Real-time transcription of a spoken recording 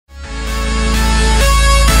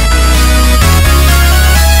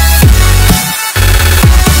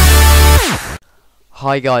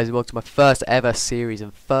Hi guys, and welcome to my first ever series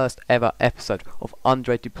and first ever episode of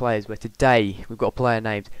Underrated Players, where today we've got a player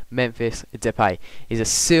named Memphis Depay. He's a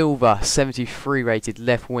silver 73 rated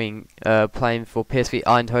left wing playing for PSV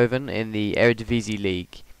Eindhoven in the Eredivisie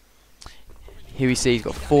League. Here we see he's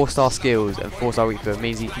got 4-star skills and 4-star weak foot. It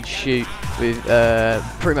means he can shoot with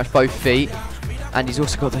pretty much both feet, and he's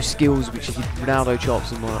also got those skills which is Ronaldo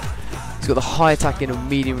chops and whatnot. He's got the high attacking and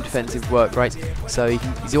medium defensive work rate, so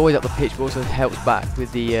he's always up the pitch, but also helps back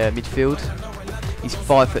with the midfield. He's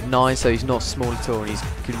 5'9", so he's not small at all, and he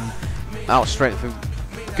can out-strengthen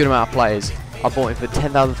a good amount of players. I bought him for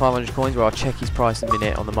 10,500 coins, where I'll check his price in a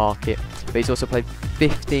minute on the market. But he's also played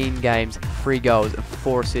 15 games, 3 goals and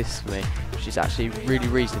 4 assists for me, which is actually really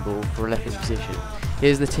reasonable for a left wing position.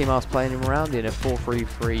 Here's the team I was playing him around in, a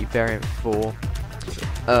 4-3-3 variant 4.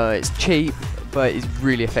 It's cheap, but it's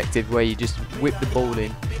really effective, where you just whip the ball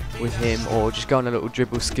in with him or just go on a little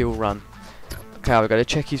dribble skill run. Okay, I've got to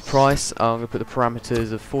check his price. I'm going to put the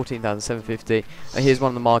parameters of 14,750, and here's one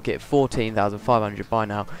on the market at 14,500 by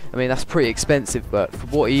now. I mean, that's pretty expensive, but for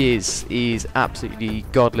what he is, he's absolutely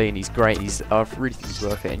godly and he's great. I really think he's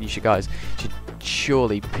worth it, and you guys should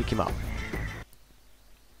surely pick him up.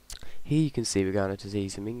 Here you can see we're going to see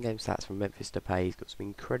some in-game stats from Memphis Depay. He's got some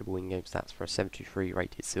incredible in-game stats for a 73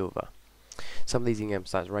 rated silver. Some of these in-game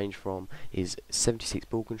stats range from is 76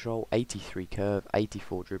 ball control, 83 curve,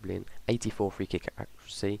 84 dribbling, 84 free kick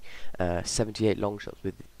accuracy, 78 long shots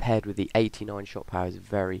paired with the 89 shot power is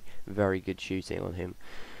very, very good shooting on him.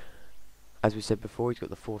 As we said before, he's got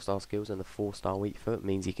the 4-star skills and the 4-star weak foot,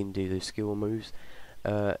 means he can do those skill moves.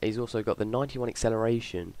 He's also got the 91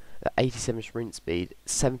 acceleration, the 87 sprint speed,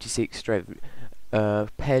 76 strength,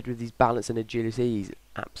 paired with his balance and agility. He's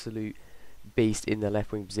absolute beast in the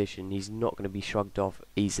left wing position. He's not going to be shrugged off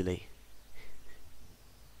easily.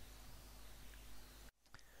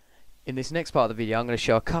 In this next part of the video, I'm going to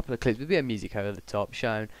show a couple of clips with a bit of music over the top,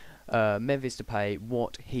 showing Memphis Depay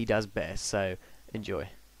what he does best. So enjoy.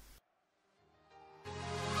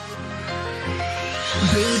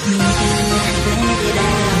 Breathe me in, let it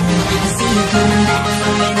out. I see you coming back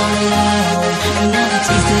from it all alone. Another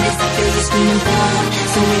taste of this, I feel you screaming for,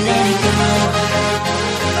 so we let it go.